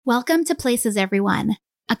Welcome to Places Everyone,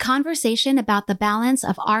 a conversation about the balance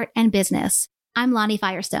of art and business. I'm Lonnie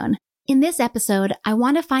Firestone. In this episode, I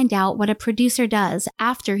want to find out what a producer does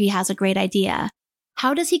after he has a great idea.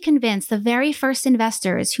 How does he convince the very first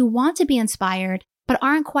investors who want to be inspired but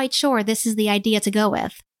aren't quite sure this is the idea to go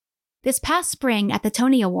with? This past spring at the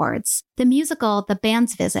Tony Awards, the musical The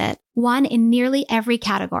Band's Visit won in nearly every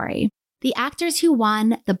category. The actors who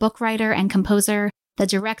won, the book writer and composer, the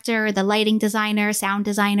director, the lighting designer, sound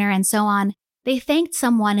designer, and so on, they thanked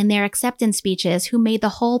someone in their acceptance speeches who made the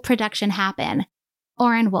whole production happen.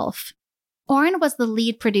 Oren Wolf. Oren was the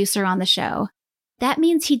lead producer on the show. That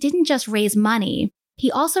means he didn't just raise money, he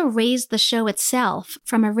also raised the show itself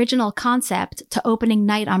from original concept to opening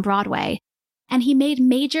night on Broadway. And he made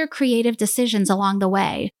major creative decisions along the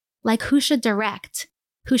way, like who should direct,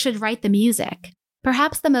 who should write the music.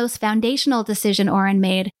 Perhaps the most foundational decision Oren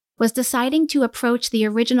made was deciding to approach the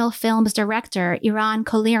original film's director, Eran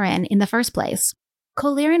Kolirin, in the first place.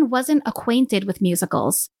 Kolirin wasn't acquainted with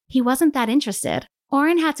musicals. He wasn't that interested.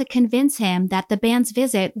 Oren had to convince him that The Band's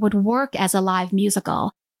Visit would work as a live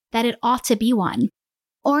musical, that it ought to be one.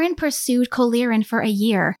 Oren pursued Kolirin for a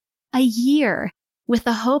year, with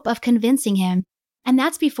the hope of convincing him, and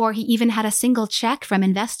that's before he even had a single check from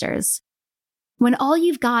investors. When all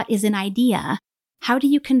you've got is an idea, how do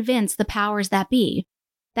you convince the powers that be?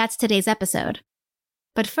 That's today's episode.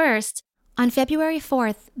 But first, on February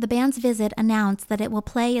 4th, The Band's Visit announced that it will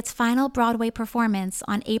play its final Broadway performance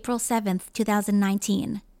on April 7th,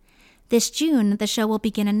 2019. This June, the show will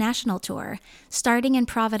begin a national tour, starting in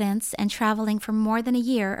Providence and traveling for more than a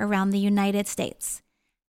year around the United States.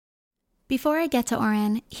 Before I get to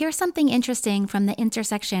Oren, here's something interesting from the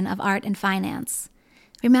intersection of art and finance.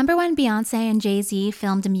 Remember when Beyoncé and Jay-Z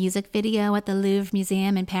filmed a music video at the Louvre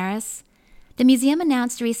Museum in Paris? The museum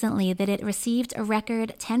announced recently that it received a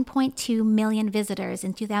record 10.2 million visitors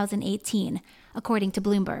in 2018, according to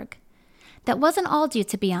Bloomberg. That wasn't all due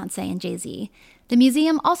to Beyoncé and Jay-Z. The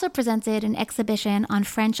museum also presented an exhibition on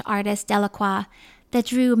French artist Delacroix that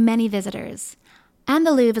drew many visitors. And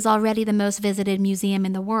the Louvre is already the most visited museum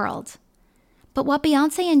in the world. But what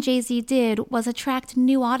Beyoncé and Jay-Z did was attract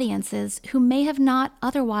new audiences who may have not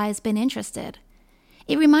otherwise been interested.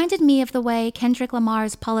 It reminded me of the way Kendrick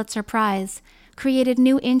Lamar's Pulitzer Prize created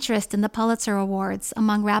new interest in the Pulitzer Awards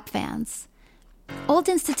among rap fans. Old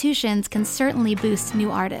institutions can certainly boost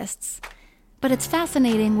new artists, but it's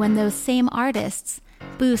fascinating when those same artists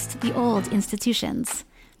boost the old institutions.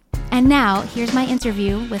 And now, here's my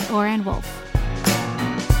interview with Oren Wolf.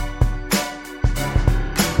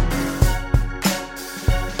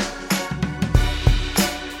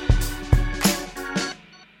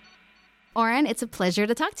 Oren, it's a pleasure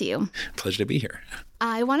to talk to you. Pleasure to be here.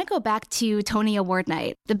 I want to go back to Tony Award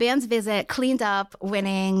night. The Band's Visit cleaned up,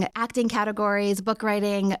 winning acting categories, book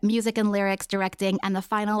writing, music and lyrics, directing, and the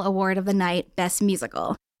final award of the night, Best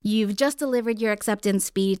Musical. You've just delivered your acceptance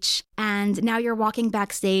speech, and now you're walking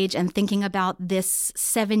backstage and thinking about this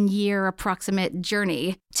 7-year approximate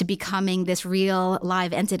journey to becoming this real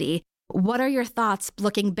live entity. What are your thoughts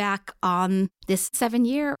looking back on this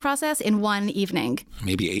 7-year process in one evening?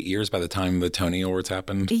 Maybe 8 years by the time the Tony Awards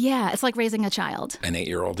happened. Yeah, it's like raising a child. An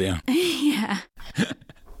 8-year-old, yeah. Yeah.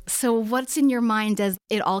 So what's in your mind as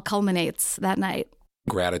it all culminates that night?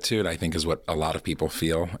 Gratitude, I think, is what a lot of people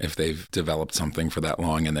feel if they've developed something for that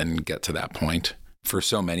long and then get to that point. For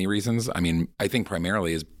so many reasons. I mean, I think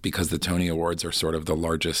primarily is because the Tony Awards are sort of the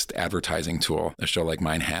largest advertising tool a show like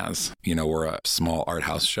mine has. You know, we're a small art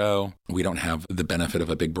house show. We don't have the benefit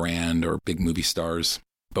of a big brand or big movie stars.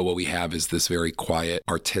 But what we have is this very quiet,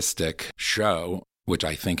 artistic show, which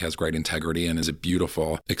I think has great integrity and is a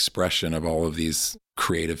beautiful expression of all of these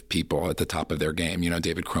creative people at the top of their game. You know,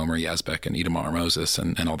 David Cromer, Yazbek, and Itamar Moses,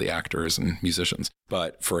 and all the actors and musicians.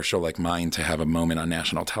 But for a show like mine to have a moment on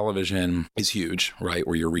national television is huge, right?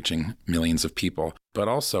 Where you're reaching millions of people. But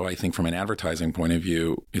also, I think from an advertising point of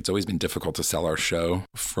view, it's always been difficult to sell our show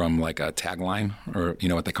from like a tagline or, you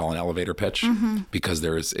know, what they call an elevator pitch, because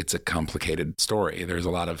it's a complicated story. There's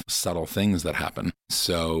a lot of subtle things that happen.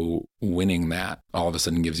 So winning that all of a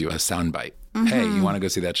sudden gives you a soundbite. Hey, you want to go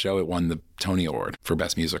see that show? It won the Tony Award for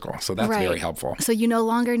Best Musical. So that's very helpful. So you no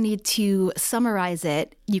longer need to summarize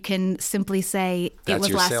it. You can simply say it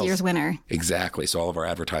was last year's winner. Exactly. So all of our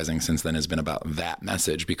advertising since then has been about that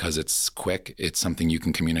message because it's quick. It's something you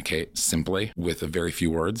can communicate simply with a very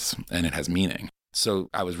few words, and it has meaning. So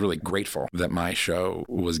I was really grateful that my show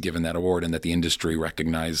was given that award and that the industry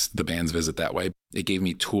recognized The Band's Visit that way. It gave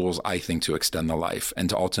me tools, I think, to extend the life and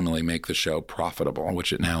to ultimately make the show profitable,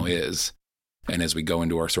 which it now is. And as we go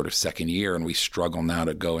into our sort of second year and we struggle now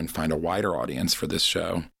to go and find a wider audience for this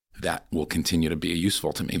show, that will continue to be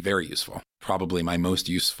useful to me, very useful. Probably my most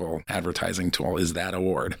useful advertising tool is that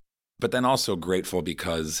award. But then also grateful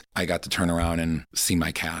because I got to turn around and see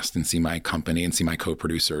my cast and see my company and see my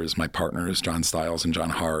co-producers, my partners, John Stiles and John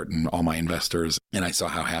Hart, and all my investors. And I saw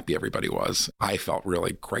how happy everybody was. I felt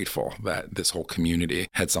really grateful that this whole community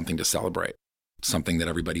had something to celebrate. Something that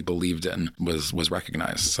everybody believed in was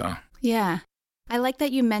recognized. So yeah. I like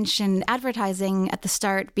that you mentioned advertising at the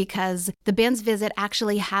start because The Band's Visit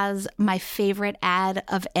actually has my favorite ad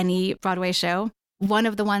of any Broadway show. One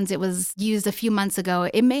of the ones it was used a few months ago,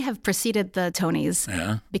 it may have preceded the Tonys.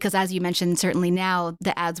 Yeah. Because as you mentioned, certainly now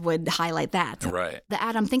the ads would highlight that. Right. The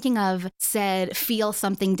ad I'm thinking of said, "Feel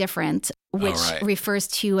Something Different," which refers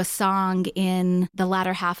to a song in the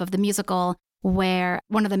latter half of the musical where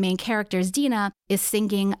one of the main characters, Dina, is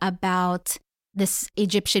singing about this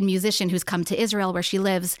Egyptian musician who's come to Israel where she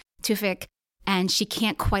lives, Tufik, and she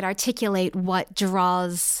can't quite articulate what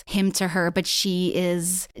draws him to her, but she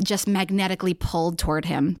is just magnetically pulled toward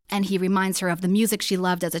him. And he reminds her of the music she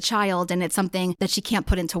loved as a child, and it's something that she can't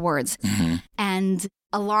put into words. Mm-hmm. And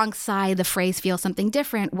alongside the phrase "feel something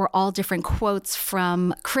different" were all different quotes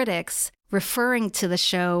from critics referring to the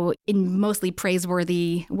show in mostly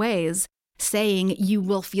praiseworthy ways, saying you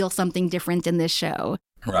will feel something different in this show.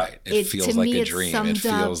 Right. It feels like a dream. It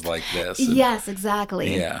feels like this. Yes,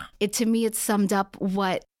 exactly. Yeah. To me, it summed up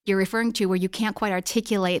what you're referring to, where you can't quite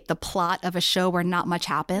articulate the plot of a show where not much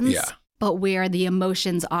happens, but where the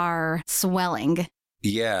emotions are swelling.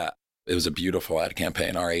 Yeah. It was a beautiful ad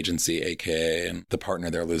campaign. Our agency, AKA, and the partner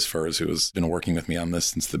there, Liz Furs, who has been working with me on this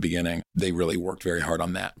since the beginning, they really worked very hard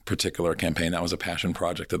on that particular campaign. That was a passion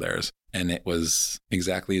project of theirs. And it was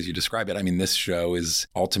exactly as you describe it. I mean, this show is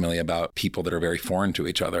ultimately about people that are very foreign to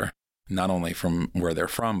each other, not only from where they're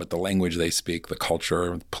from, but the language they speak, the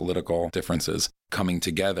culture, political differences coming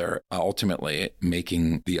together, ultimately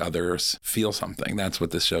making the others feel something. That's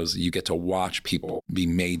what this shows. You get to watch people be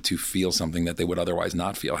made to feel something that they would otherwise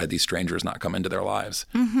not feel had these strangers not come into their lives.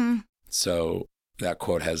 Mm-hmm. So that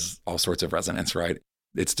quote has all sorts of resonance, right?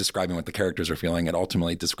 It's describing what the characters are feeling. It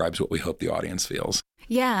ultimately describes what we hope the audience feels.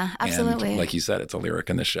 Yeah, absolutely. And like you said, it's a lyric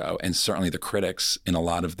in the show. And certainly the critics in a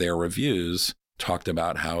lot of their reviews talked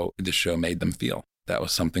about how the show made them feel. That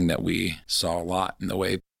was something that we saw a lot in the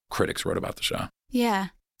way critics wrote about the show. Yeah.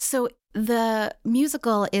 So the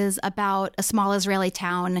musical is about a small Israeli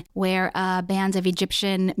town where a band of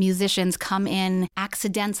Egyptian musicians come in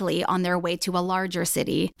accidentally on their way to a larger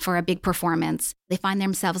city for a big performance. They find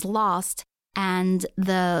themselves lost, and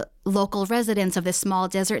the local residents of this small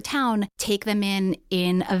desert town take them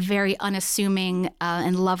in a very unassuming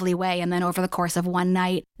and lovely way. And then over the course of one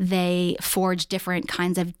night, they forge different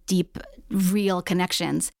kinds of deep, real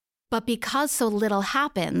connections. But because so little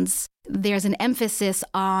happens, there's an emphasis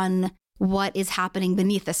on what is happening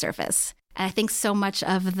beneath the surface. And I think so much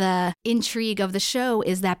of the intrigue of the show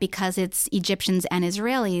is that because it's Egyptians and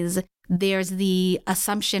Israelis, there's the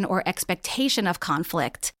assumption or expectation of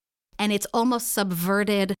conflict, and it's almost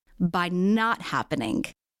subverted by not happening.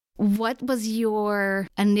 What was your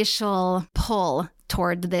initial pull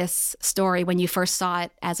toward this story when you first saw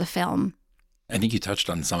it as a film? I think you touched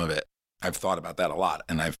on some of it. I've thought about that a lot,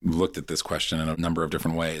 and I've looked at this question in a number of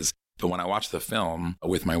different ways. But when I watched the film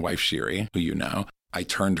with my wife, Shiri, who you know, I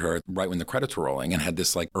turned to her right when the credits were rolling and had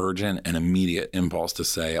this like urgent and immediate impulse to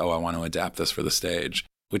say, oh, I want to adapt this for the stage,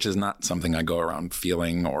 which is not something I go around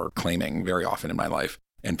feeling or claiming very often in my life.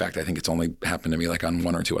 In fact, I think it's only happened to me like on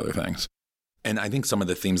one or two other things. And I think some of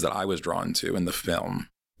the themes that I was drawn to in the film,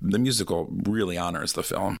 the musical really honors the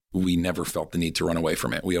film. We never felt the need to run away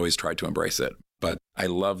from it. We always tried to embrace it. But I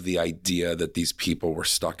love the idea that these people were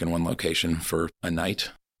stuck in one location for a night.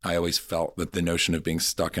 I always felt that the notion of being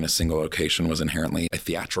stuck in a single location was inherently a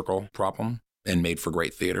theatrical problem and made for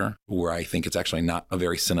great theater, where I think it's actually not a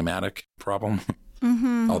very cinematic problem,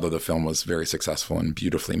 although the film was very successful and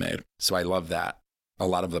beautifully made. So I love that. A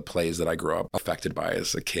lot of the plays that I grew up affected by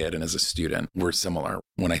as a kid and as a student were similar.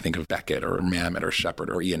 When I think of Beckett or Mamet or Shepard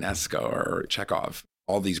or Ionesco or Chekhov,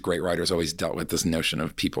 all these great writers always dealt with this notion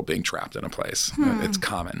of people being trapped in a place. It's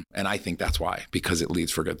common. And I think that's why, because it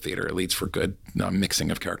leads for good theater. It leads for good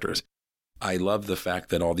mixing of characters. I love the fact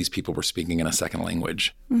that all these people were speaking in a second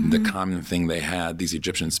language. The common thing they had, these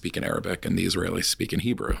Egyptians speak in Arabic and the Israelis speak in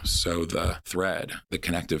Hebrew. So the thread, the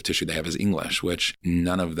connective tissue they have is English, which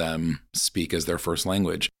none of them speak as their first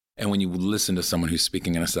language. And when you listen to someone who's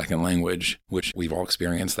speaking in a second language, which we've all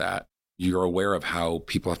experienced that, you're aware of how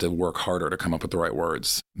people have to work harder to come up with the right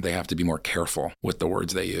words. They have to be more careful with the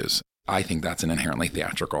words they use. I think that's an inherently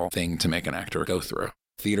theatrical thing to make an actor go through.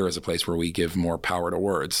 Theater is a place where we give more power to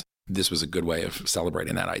words. This was a good way of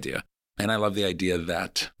celebrating that idea. And I love the idea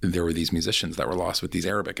that there were these musicians that were lost with these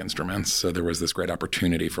Arabic instruments. So there was this great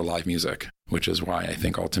opportunity for live music, which is why I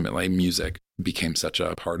think ultimately music became such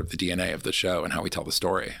a part of the DNA of the show and how we tell the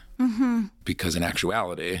story. Mm-hmm. Because in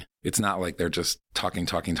actuality, it's not like they're just talking,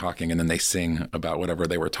 and then they sing about whatever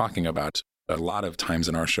they were talking about. A lot of times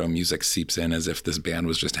in our show, music seeps in as if this band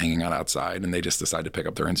was just hanging out outside and they just decide to pick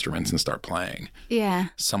up their instruments and start playing. Yeah.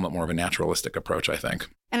 Somewhat more of a naturalistic approach, I think.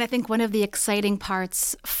 And I think one of the exciting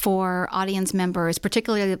parts for audience members,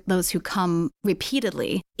 particularly those who come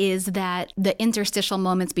repeatedly, is that the interstitial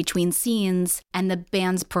moments between scenes and the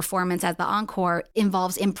band's performance as the encore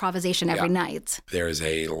involves improvisation every night. There is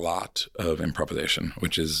a lot of improvisation,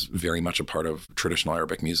 which is very much a part of traditional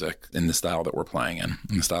Arabic music in the style that we're playing in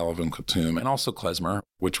the style of Kulthum, and also klezmer,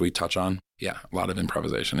 which we touch on. Yeah, a lot of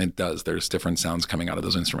improvisation. It does. There's different sounds coming out of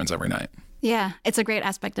those instruments every night. Yeah, it's a great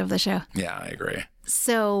aspect of the show. Yeah, I agree.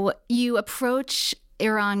 So you approach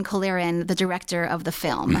Eran Kolerin, the director of the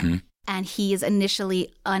film, and he is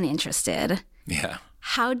initially uninterested. Yeah.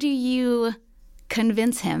 How do you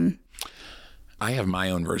convince him? I have my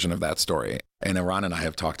own version of that story. And Eran and I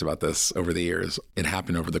have talked about this over the years. It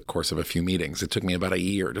happened over the course of a few meetings. It took me about a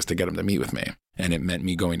year just to get him to meet with me. And it meant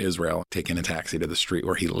me going to Israel, taking a taxi to the street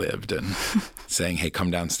where he lived and saying, hey,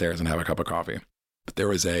 come downstairs and have a cup of coffee. But there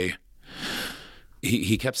was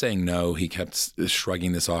he kept saying no. He kept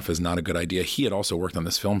shrugging this off as not a good idea. He had also worked on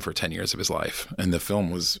this film for 10 years of his life. And the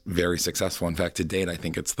film was very successful. In fact, to date, I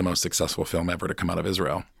think it's the most successful film ever to come out of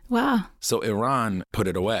Israel. Wow. So Eran put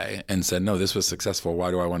it away and said, no, this was successful.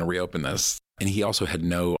 Why do I want to reopen this? And he also had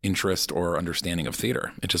no interest or understanding of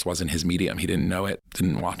theater. It just wasn't his medium. He didn't know it,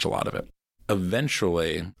 didn't watch a lot of it.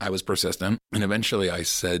 Eventually, I was persistent. And eventually I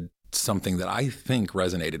said something that I think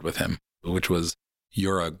resonated with him, which was,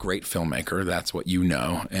 you're a great filmmaker. That's what you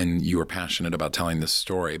know. And you are passionate about telling this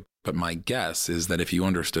story. But my guess is that if you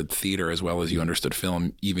understood theater as well as you understood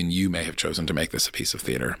film, even you may have chosen to make this a piece of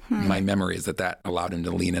theater. My memory is that allowed him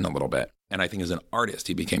to lean in a little bit. And I think as an artist,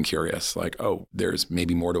 he became curious, like, oh, there's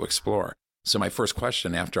maybe more to explore. So my first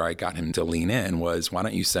question after I got him to lean in was, why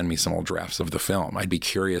don't you send me some old drafts of the film? I'd be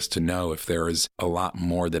curious to know if there is a lot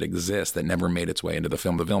more that exists that never made its way into the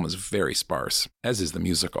film. The film is very sparse, as is the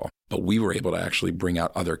musical. But we were able to actually bring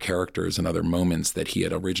out other characters and other moments that he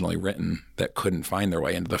had originally written that couldn't find their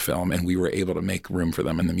way into the film. And we were able to make room for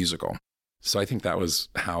them in the musical. So I think that was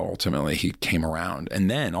how ultimately he came around. And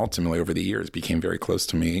then ultimately over the years became very close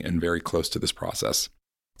to me and very close to this process.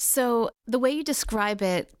 So the way you describe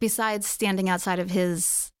it, besides standing outside of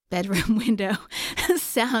his bedroom window,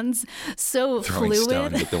 sounds so Throwing fluid.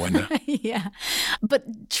 stone at the window. Yeah.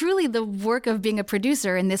 But truly the work of being a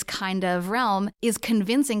producer in this kind of realm is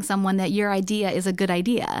convincing someone that your idea is a good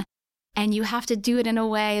idea. And you have to do it in a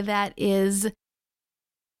way that is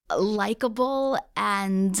likable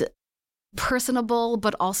and personable,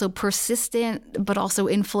 but also persistent, but also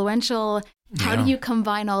influential. How do you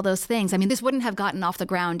combine all those things? I mean, this wouldn't have gotten off the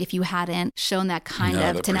ground if you hadn't shown that kind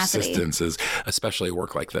of tenacity. Persistence is, especially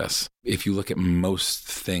work like this. If you look at most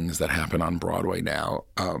things that happen on Broadway now,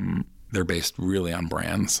 they're based really on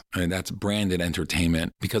brands. And that's branded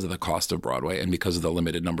entertainment because of the cost of Broadway and because of the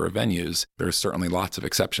limited number of venues. There's certainly lots of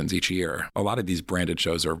exceptions each year. A lot of these branded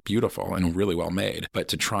shows are beautiful and really well made. But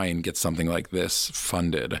to try and get something like this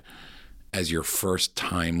funded as your first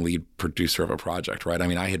time lead producer of a project, right? I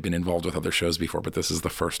mean, I had been involved with other shows before, but this is the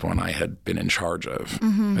first one I had been in charge of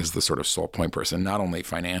as the sort of sole point person, not only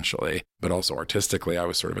financially, but also artistically. I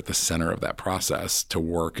was sort of at the center of that process to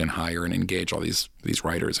work and hire and engage all these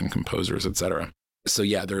writers and composers, et cetera. So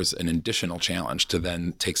yeah, there's an additional challenge to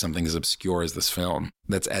then take something as obscure as this film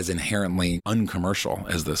that's as inherently uncommercial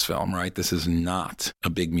as this film, right? This is not a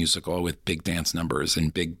big musical with big dance numbers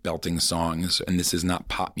and big belting songs, and this is not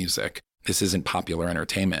pop music. This isn't popular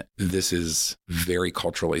entertainment. This is very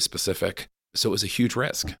culturally specific. So it was a huge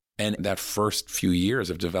risk. And that first few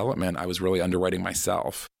years of development, I was really underwriting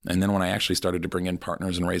myself. And then when I actually started to bring in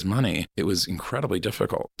partners and raise money, it was incredibly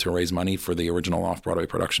difficult to raise money for the original off-Broadway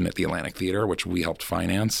production at the Atlantic Theater, which we helped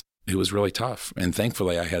finance. It was really tough. And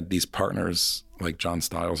thankfully, I had these partners like John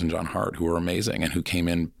Stiles and John Hart who were amazing and who came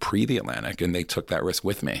in pre the Atlantic, and they took that risk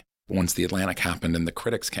with me. Once the Atlantic happened and the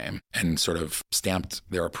critics came and sort of stamped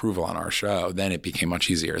their approval on our show, then it became much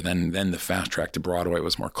easier. Then the fast track to Broadway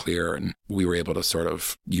was more clear, and we were able to sort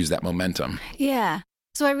of use that momentum. Yeah.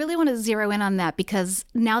 So I really want to zero in on that, because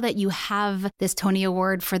now that you have this Tony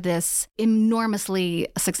Award for this enormously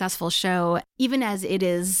successful show, even as it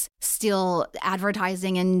is still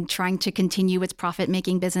advertising and trying to continue its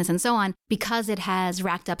profit-making business and so on, because it has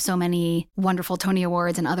racked up so many wonderful Tony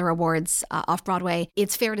Awards and other awards off Broadway,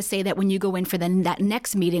 it's fair to say that when you go in for that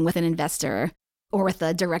next meeting with an investor, or with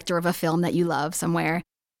the director of a film that you love somewhere,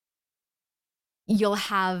 you'll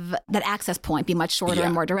have that access point be much shorter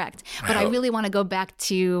and more direct. But I really want to go back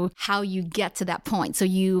to how you get to that point. So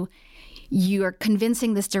you're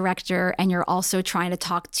convincing this director, and you're also trying to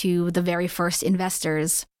talk to the very first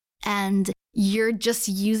investors, and you're just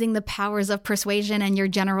using the powers of persuasion and your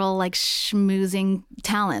general like schmoozing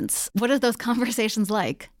talents. What are those conversations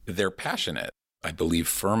like? They're passionate. I believe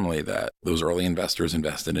firmly that those early investors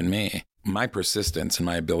invested in me. My persistence and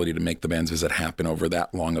my ability to make the Band's Visit happen over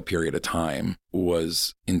that long a period of time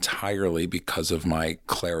was entirely because of my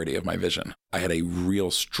clarity of my vision. I had a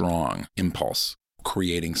real strong impulse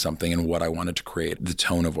creating something and what I wanted to create, the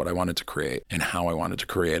tone of what I wanted to create and how I wanted to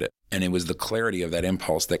create it. And it was the clarity of that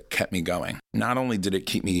impulse that kept me going. Not only did it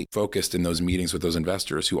keep me focused in those meetings with those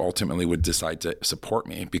investors who ultimately would decide to support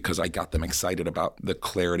me because I got them excited about the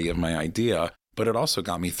clarity of my idea, but it also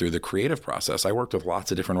got me through the creative process. I worked with lots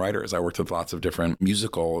of different writers. I worked with lots of different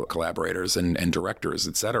musical collaborators and directors,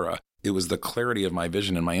 et cetera. It was the clarity of my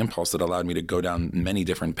vision and my impulse that allowed me to go down many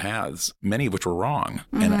different paths, many of which were wrong.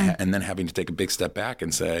 And then having to take a big step back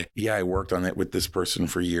and say, yeah, I worked on it with this person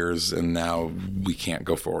for years, and now we can't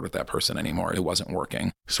go forward with that person anymore. It wasn't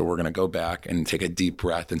working. So we're going to go back and take a deep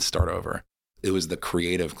breath and start over. It was the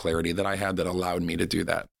creative clarity that I had that allowed me to do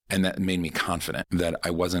that. And that made me confident that I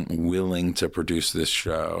wasn't willing to produce this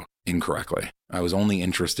show incorrectly. I was only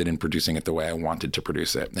interested in producing it the way I wanted to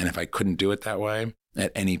produce it. And if I couldn't do it that way,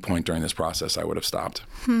 at any point during this process, I would have stopped.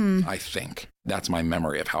 I think that's my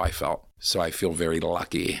memory of how I felt. So I feel very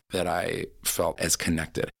lucky that I felt as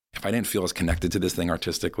connected. If I didn't feel as connected to this thing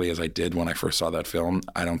artistically as I did when I first saw that film,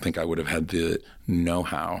 I don't think I would have had the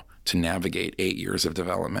know-how to navigate 8 years of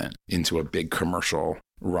development into a big commercial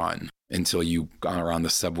run until you gone around the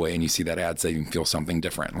subway and you see that ad saying you feel something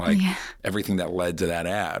different. Like everything that led to that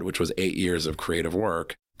ad, which was 8 years of creative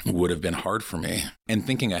work, would have been hard for me. And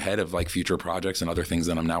thinking ahead of like future projects and other things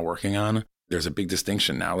that I'm now working on, there's a big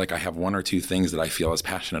distinction now. Like I have one or two things that I feel as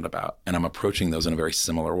passionate about, and I'm approaching those in a very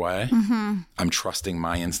similar way. I'm trusting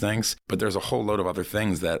my instincts, but there's a whole load of other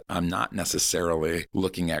things that I'm not necessarily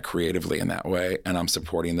looking at creatively in that way. And I'm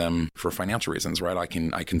supporting them for financial reasons, right? I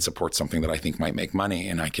can support something that I think might make money,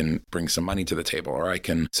 and I can bring some money to the table, or I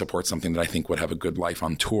can support something that I think would have a good life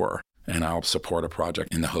on tour. And I'll support a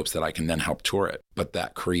project in the hopes that I can then help tour it. But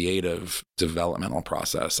that creative developmental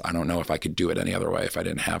process, I don't know if I could do it any other way if I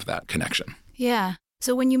didn't have that connection. Yeah.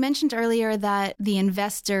 So when you mentioned earlier that the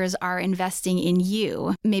investors are investing in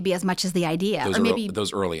you, maybe as much as the idea,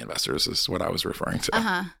 those early investors is what I was referring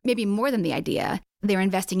to. Maybe more than the idea. They're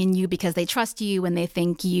investing in you because they trust you and they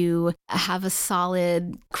think you have a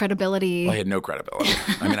solid credibility. Well, I had no credibility.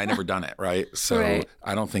 I mean, I never done it, right? So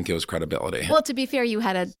I don't think it was credibility. Well, to be fair, you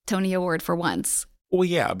had a Tony Award for Once. Well,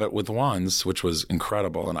 yeah, but with Once, which was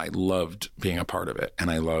incredible, and I loved being a part of it, and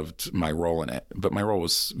I loved my role in it. But my role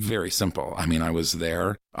was very simple. I mean, I was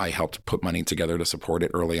there. I helped put money together to support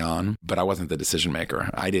it early on, but I wasn't the decision maker.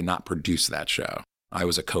 I did not produce that show. I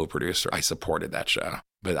was a co-producer. I supported that show,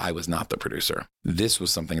 but I was not the producer. This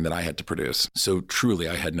was something that I had to produce. So truly,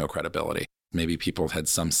 I had no credibility. Maybe people had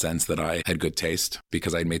some sense that I had good taste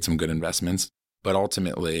because I'd made some good investments. But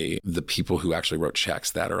ultimately, the people who actually wrote checks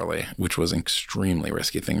that early, which was an extremely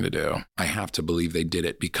risky thing to do, I have to believe they did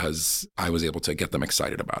it because I was able to get them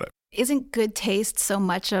excited about it. Isn't good taste so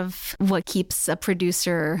much of what keeps a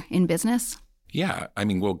producer in business? Yeah. I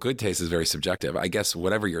mean, well, good taste is very subjective. I guess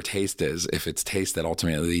whatever your taste is, if it's taste that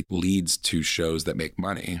ultimately leads to shows that make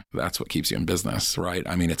money, that's what keeps you in business, right?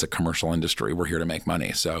 I mean, it's a commercial industry. We're here to make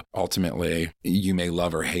money. So ultimately, you may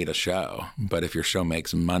love or hate a show, but if your show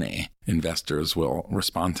makes money, investors will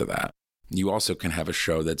respond to that. You also can have a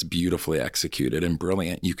show that's beautifully executed and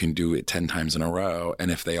brilliant. You can do it 10 times in a row. And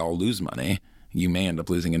if they all lose money, you may end up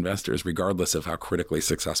losing investors regardless of how critically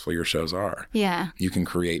successful your shows are. Yeah. You can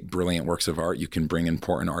create brilliant works of art. You can bring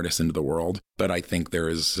important artists into the world. But I think there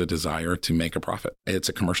is a desire to make a profit. It's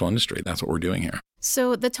a commercial industry. That's what we're doing here.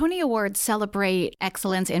 So the Tony Awards celebrate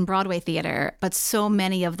excellence in Broadway theater, but so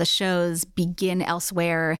many of the shows begin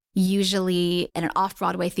elsewhere, usually in an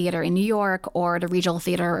off-Broadway theater in New York or at a regional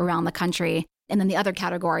theater around the country. And then the other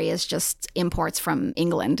category is just imports from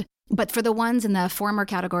England. But for the ones in the former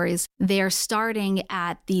categories, they're starting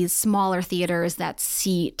at these smaller theaters that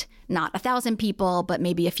seat not 1,000 people, but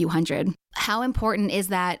maybe a few hundred. How important is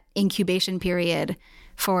that incubation period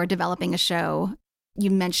for developing a show? You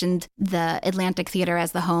mentioned the Atlantic Theater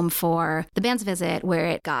as the home for The Band's Visit, where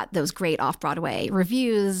it got those great off-Broadway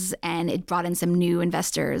reviews and it brought in some new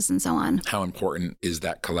investors and so on. How important is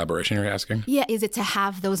that collaboration you're asking? Yeah, is it to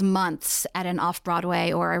have those months at an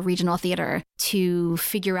off-Broadway or a regional theater to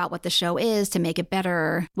figure out what the show is, to make it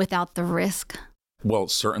better without the risk? Well,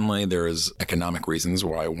 certainly there's economic reasons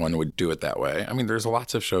why one would do it that way. I mean, there's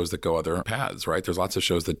lots of shows that go other paths, right? There's lots of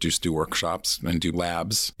shows that just do workshops and do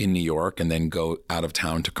labs in New York and then go out of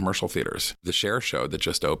town to commercial theaters. The Cher show that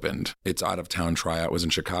just opened, its out of town tryout was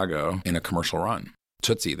in Chicago in a commercial run.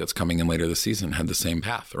 Tootsie, that's coming in later this season, had the same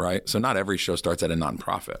path, right? So not every show starts at a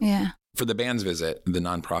nonprofit. Yeah. For the band's visit, the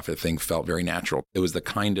nonprofit thing felt very natural. It was the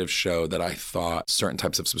kind of show that I thought certain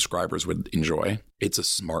types of subscribers would enjoy. It's a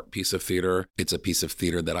smart piece of theater. It's a piece of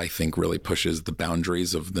theater that I think really pushes the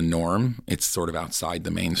boundaries of the norm. It's sort of outside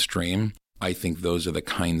the mainstream. I think those are the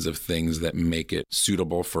kinds of things that make it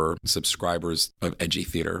suitable for subscribers of edgy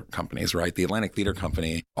theater companies, right? The Atlantic Theater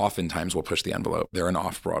Company oftentimes will push the envelope. They're an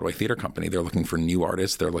off-Broadway theater company. They're looking for new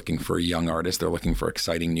artists. They're looking for young artists. They're looking for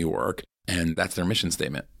exciting new work. And that's their mission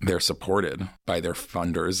statement. They're supported by their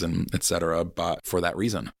funders and et cetera, but for that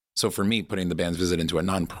reason. So for me, putting the band's visit into a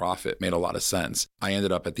nonprofit made a lot of sense. I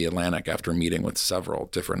ended up at the Atlantic after meeting with several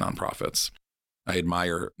different nonprofits. I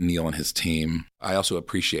admire Neil and his team. I also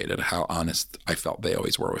appreciated how honest I felt they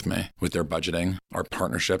always were with me, with their budgeting, our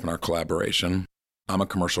partnership, and our collaboration. I'm a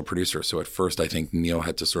commercial producer, so at first I think Neil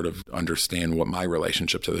had to sort of understand what my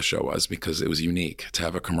relationship to the show was, because it was unique to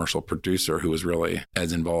have a commercial producer who was really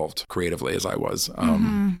as involved creatively as I was.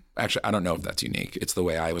 Actually, I don't know if that's unique. It's the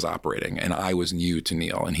way I was operating, and I was new to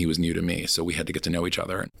Neil and he was new to me, so we had to get to know each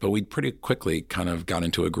other. But we pretty quickly kind of got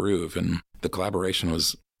into a groove, and the collaboration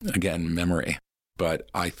was, again, memory. But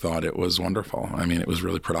I thought it was wonderful. I mean, it was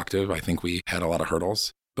really productive. I think we had a lot of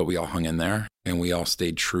hurdles, but we all hung in there and we all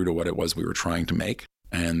stayed true to what it was we were trying to make.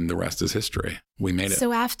 And the rest is history. We made it.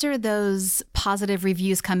 So after those positive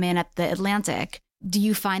reviews come in at the Atlantic, do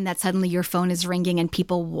you find that suddenly your phone is ringing and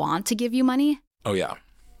people want to give you money? Oh, yeah.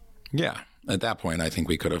 Yeah. At that point, I think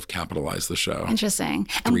we could have capitalized the show. Interesting.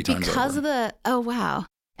 Three times because over. of the, oh, wow.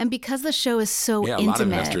 And because the show is so intimate. Yeah, a lot of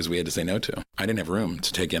investors we had to say no to. I didn't have room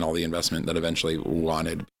to take in all the investment that eventually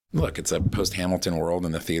wanted. Look, it's a post-Hamilton world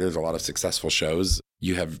in the theaters, a lot of successful shows.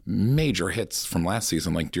 You have major hits from last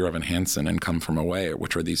season like Dear Evan Hansen and Come From Away,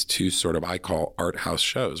 which are these two sort of, I call, art house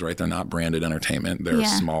shows, right? They're not branded entertainment. They're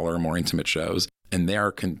smaller, more intimate shows. And they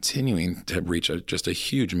are continuing to reach just a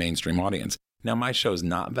huge mainstream audience. Now, my show's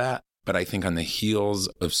not that. But I think on the heels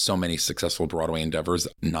of so many successful Broadway endeavors,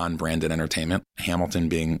 non-branded entertainment, Hamilton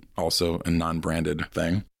being also a non-branded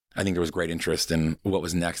thing, I think there was great interest in what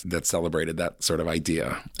was next that celebrated that sort of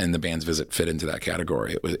idea. And the band's visit fit into that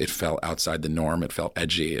category. It felt outside the norm. It felt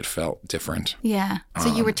edgy. It felt different. Yeah.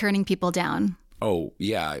 So you were turning people down. Oh,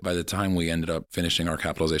 yeah. By the time we ended up finishing our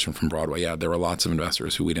capitalization from Broadway, yeah, there were lots of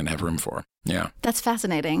investors who we didn't have room for. Yeah. That's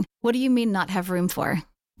fascinating. What do you mean not have room for?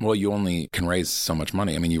 Well, you only can raise so much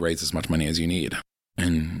money. I mean, you raise as much money as you need.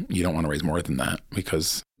 And you don't want to raise more than that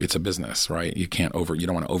because it's a business, right? You don't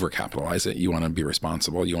want to overcapitalize it. You want to be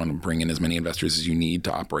responsible. You want to bring in as many investors as you need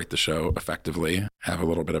to operate the show effectively, have a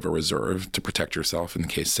little bit of a reserve to protect yourself in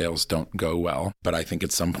case sales don't go well. But I think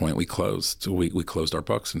at some point we closed. We closed our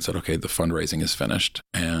books and said, okay, the fundraising is finished.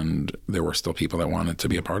 And there were still people that wanted to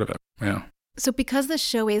be a part of it. Yeah. So because the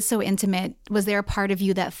show is so intimate, was there a part of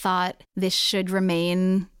you that thought this should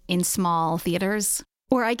remain in small theaters?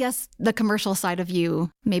 Or I guess the commercial side of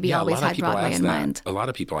you maybe always had Broadway in mind. A lot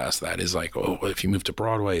of people ask that is like, oh, if you move to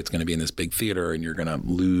Broadway, it's going to be in this big theater and you're going to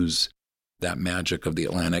lose that magic of the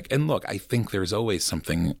Atlantic. And look, I think there's always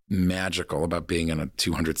something magical about being in a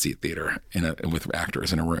 200-seat theater with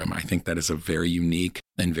actors in a room. I think that is a very unique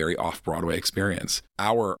and very off-Broadway experience.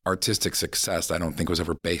 Our artistic success, I don't think, was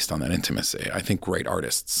ever based on that intimacy. I think great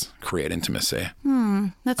artists create intimacy.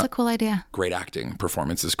 That's a cool idea. Great acting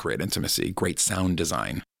performances create intimacy. Great sound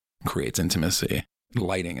design creates intimacy.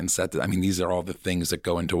 Lighting and set. I mean, these are all the things that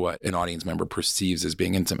go into what an audience member perceives as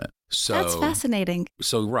being intimate. So that's fascinating.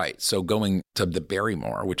 So, right. So going to the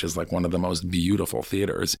Barrymore, which is like one of the most beautiful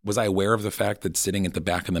theaters, was I aware of the fact that sitting at the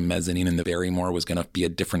back of the mezzanine in the Barrymore was going to be a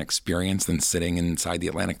different experience than sitting inside the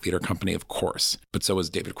Atlantic Theater Company? Of course. But so was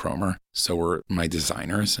David Cromer. So were my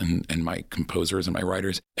designers and my composers and my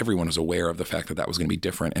writers. Everyone was aware of the fact that that was going to be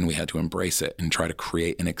different, and we had to embrace it and try to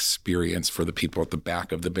create an experience for the people at the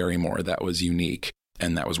back of the Barrymore that was unique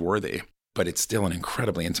and that was worthy. But it's still an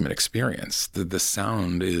incredibly intimate experience. The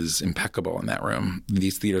sound is impeccable in that room.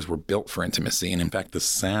 These theaters were built for intimacy. And in fact, the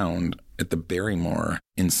sound at the Barrymore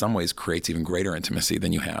in some ways creates even greater intimacy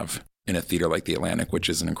than you have in a theater like the Atlantic, which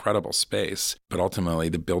is an incredible space. But ultimately,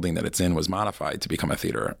 the building that it's in was modified to become a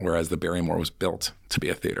theater, whereas the Barrymore was built to be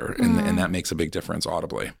a theater. And that makes a big difference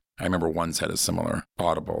audibly. I remember Once had a similar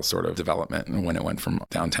audible sort of development when it went from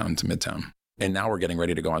downtown to midtown. And now we're getting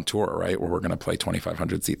ready to go on tour, right? Where we're going to play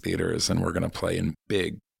 2,500-seat theaters, and we're going to play in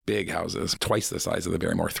big, big houses, twice the size of the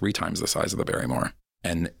Barrymore, 3 times the size of the Barrymore.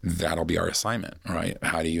 And that'll be our assignment, right?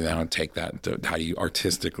 How do you now take that? How do you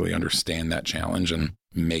artistically understand that challenge and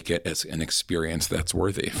make it as an experience that's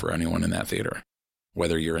worthy for anyone in that theater,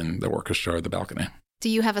 whether you're in the orchestra or the balcony? Do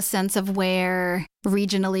you have a sense of where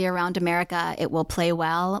regionally around America it will play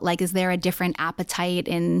well? Like, is there a different appetite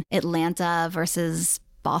in Atlanta versus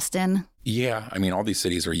Boston? Yeah. I mean, all these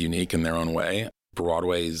cities are unique in their own way.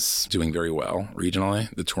 Broadway's doing very well regionally.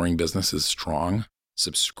 The touring business is strong.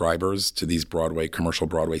 Subscribers to these commercial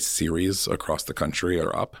Broadway series across the country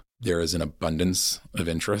are up. There is an abundance of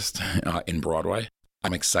interest in Broadway.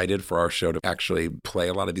 I'm excited for our show to actually play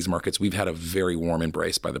a lot of these markets. We've had a very warm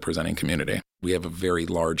embrace by the presenting community. We have a very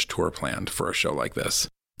large tour planned for a show like this.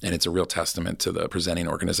 And it's a real testament to the presenting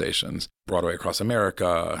organizations, Broadway Across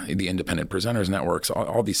America, the independent presenters networks,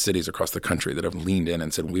 all these cities across the country that have leaned in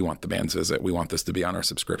and said, we want the band's visit. We want this to be on our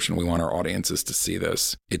subscription. We want our audiences to see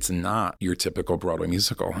this. It's not your typical Broadway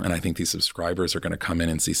musical. And I think these subscribers are going to come in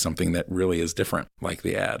and see something that really is different, like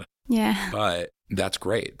the ad. Yeah. But that's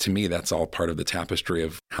great. To me, that's all part of the tapestry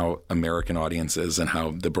of how American audiences and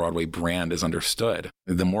how the Broadway brand is understood.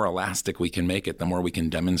 The more elastic we can make it, the more we can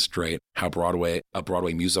demonstrate how a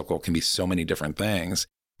Broadway musical can be so many different things.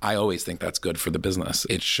 I always think that's good for the business.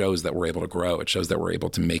 It shows that we're able to grow. It shows that we're able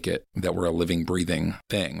to make it, that we're a living, breathing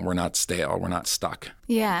thing. We're not stale. We're not stuck.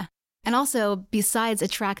 Yeah. And also, besides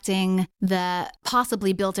attracting the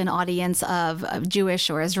possibly built-in audience of Jewish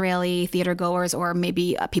or Israeli theater goers, or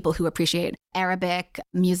maybe people who appreciate Arabic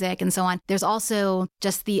music and so on, there's also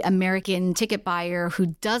just the American ticket buyer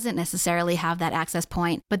who doesn't necessarily have that access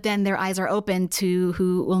point, but then their eyes are open to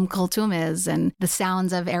who Kulthum is and the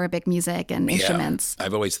sounds of Arabic music and instruments.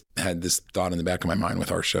 I've always had this thought in the back of my mind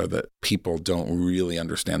with our show that people don't really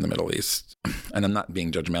understand the Middle East. And I'm not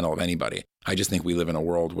being judgmental of anybody. I just think we live in a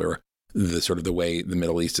world where the way the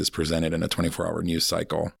Middle East is presented in a 24-hour news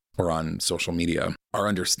cycle or on social media, our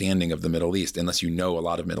understanding of the Middle East, unless you know a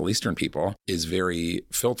lot of Middle Eastern people, is very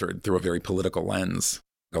filtered through a very political lens.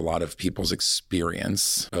 A lot of people's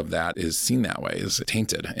experience of that is seen that way, is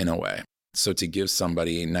tainted in a way. So to give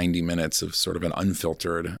somebody 90 minutes of sort of an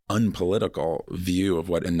unfiltered, unpolitical view of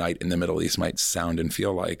what a night in the Middle East might sound and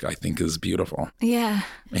feel like, I think is beautiful. Yeah.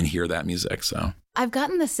 And hear that music, so... I've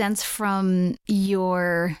gotten the sense from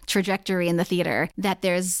your trajectory in the theater that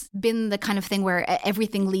there's been the kind of thing where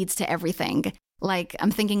everything leads to everything. Like,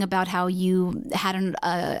 I'm thinking about how you had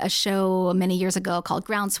a show many years ago called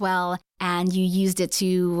Groundswell, and you used it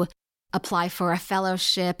to apply for a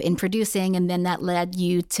fellowship in producing, and then that led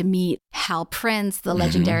you to meet Hal Prince, the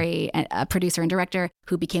legendary producer and director,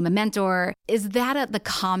 who became a mentor. Is that the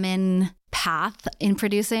common path in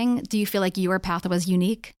producing? Do you feel like your path was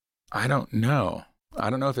unique? I don't know. I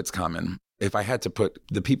don't know if it's common. If I had to put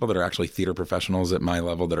the people that are actually theater professionals at my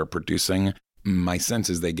level that are producing, my sense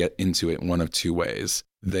is they get into it one of two ways.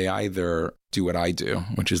 They either do what I do,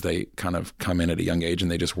 which is they kind of come in at a young age and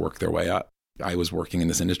they just work their way up. I was working in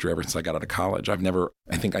this industry ever since I got out of college. I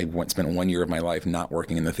think I spent 1 year of my life not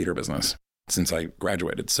working in the theater business since I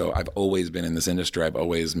graduated. So I've always been in this industry. I've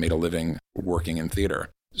always made a living working in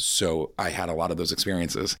theater. So I had a lot of those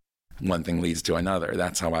experiences. One thing leads to another.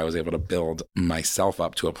 That's how I was able to build myself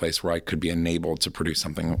up to a place where I could be enabled to produce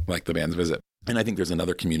something like The Band's Visit. And I think there's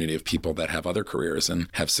another community of people that have other careers and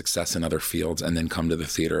have success in other fields and then come to the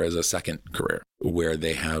theater as a second career where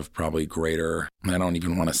they have probably greater, I don't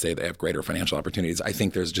even want to say they have greater financial opportunities. I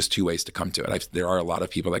think there's just two ways to come to it. There are a lot of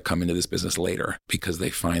people that come into this business later because they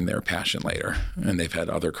find their passion later and they've had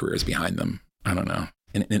other careers behind them. I don't know.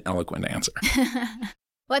 An eloquent answer.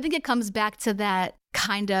 Well, I think it comes back to that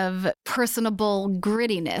kind of personable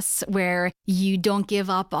grittiness where you don't give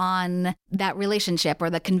up on that relationship or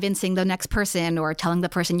the convincing the next person or telling the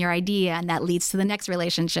person your idea, and that leads to the next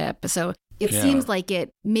relationship. So it seems like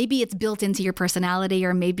maybe it's built into your personality,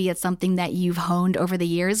 or maybe it's something that you've honed over the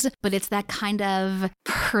years, but it's that kind of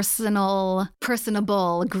personable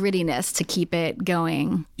grittiness to keep it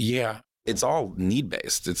going. Yeah. It's all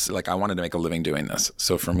need-based. It's like I wanted to make a living doing this.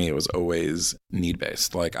 So for me, it was always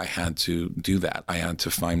need-based. Like I had to do that. I had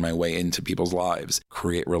to find my way into people's lives,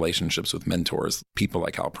 create relationships with mentors, people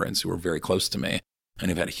like Hal Prince who were very close to me and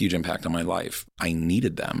have had a huge impact on my life. I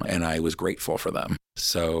needed them and I was grateful for them.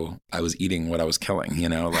 So I was eating what I was killing,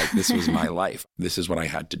 like this was my life. This is what I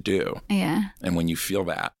had to do. Yeah. And when you feel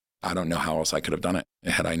that, I don't know how else I could have done it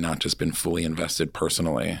had I not just been fully invested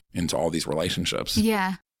personally into all these relationships.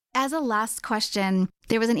 Yeah. As a last question,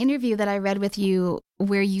 there was an interview that I read with you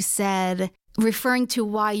where you said, referring to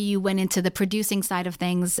why you went into the producing side of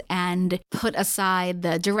things and put aside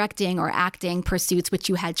the directing or acting pursuits which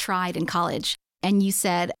you had tried in college. And you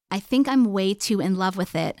said, I think I'm way too in love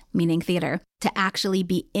with it, meaning theater, to actually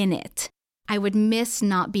be in it. I would miss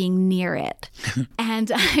not being near it.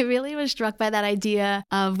 And I really was struck by that idea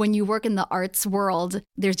of when you work in the arts world,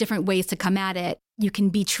 there's different ways to come at it. You can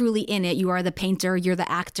be truly in it. You are the painter, you're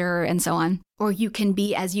the actor, and so on. Or you can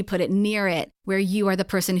be, as you put it, near it, where you are the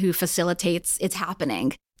person who facilitates its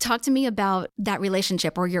happening. Talk to me about that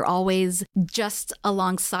relationship where you're always just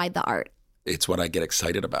alongside the art. It's what I get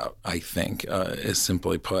excited about, I think, is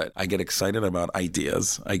simply put. I get excited about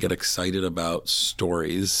ideas. I get excited about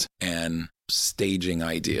stories and staging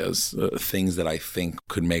ideas, things that I think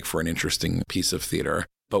could make for an interesting piece of theater.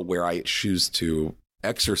 But where I choose to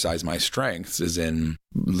exercise my strengths is in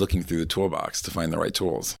looking through the toolbox to find the right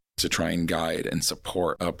tools, to try and guide and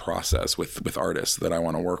support a process with artists that I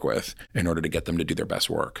want to work with in order to get them to do their best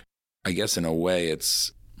work. I guess in a way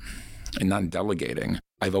it's not delegating.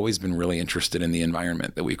 I've always been really interested in the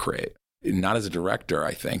environment that we create. Not as a director,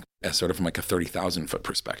 I think, as sort of from like a 30,000 foot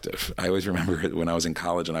perspective. I always remember when I was in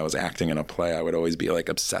college and I was acting in a play, I would always be like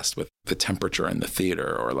obsessed with the temperature in the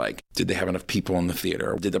theater, or like, did they have enough people in the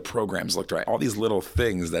theater? Did the programs look right? All these little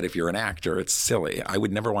things that if you're an actor, it's silly. I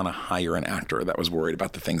would never want to hire an actor that was worried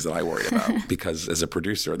about the things that I worry about, because as a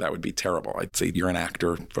producer, that would be terrible. I'd say, you're an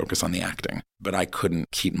actor, focus on the acting. But I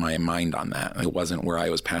couldn't keep my mind on that. It wasn't where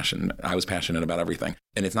I was passionate. I was passionate about everything.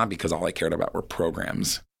 And it's not because all I cared about were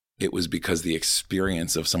programs. It was because the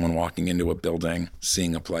experience of someone walking into a building,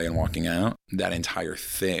 seeing a play and walking out, that entire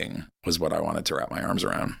thing was what I wanted to wrap my arms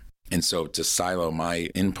around. And so to silo my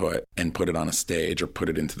input and put it on a stage or put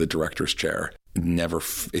it into the director's chair,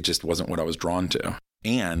 it just wasn't what I was drawn to.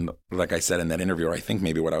 And like I said in that interview, I think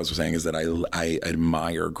maybe what I was saying is that I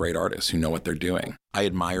admire great artists who know what they're doing. I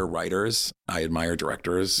admire writers. I admire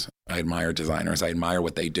directors. I admire designers. I admire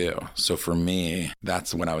what they do. So for me,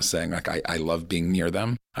 that's when I was saying, like, I love being near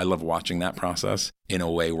them. I love watching that process in a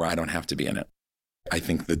way where I don't have to be in it. I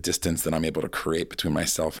think the distance that I'm able to create between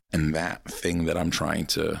myself and that thing that I'm trying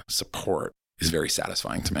to support is very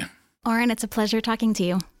satisfying to me. Oren, it's a pleasure talking to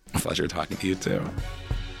you. A pleasure talking to you too.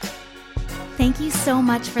 Thank you so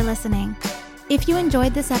much for listening. If you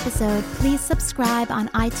enjoyed this episode, please subscribe on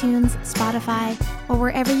iTunes, Spotify, or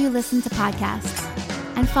wherever you listen to podcasts.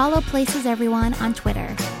 And follow Places Everyone on Twitter.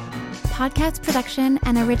 Podcast production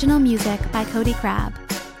and original music by Cody Crabb.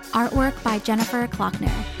 Artwork by Jennifer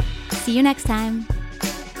Klockner. See you next time.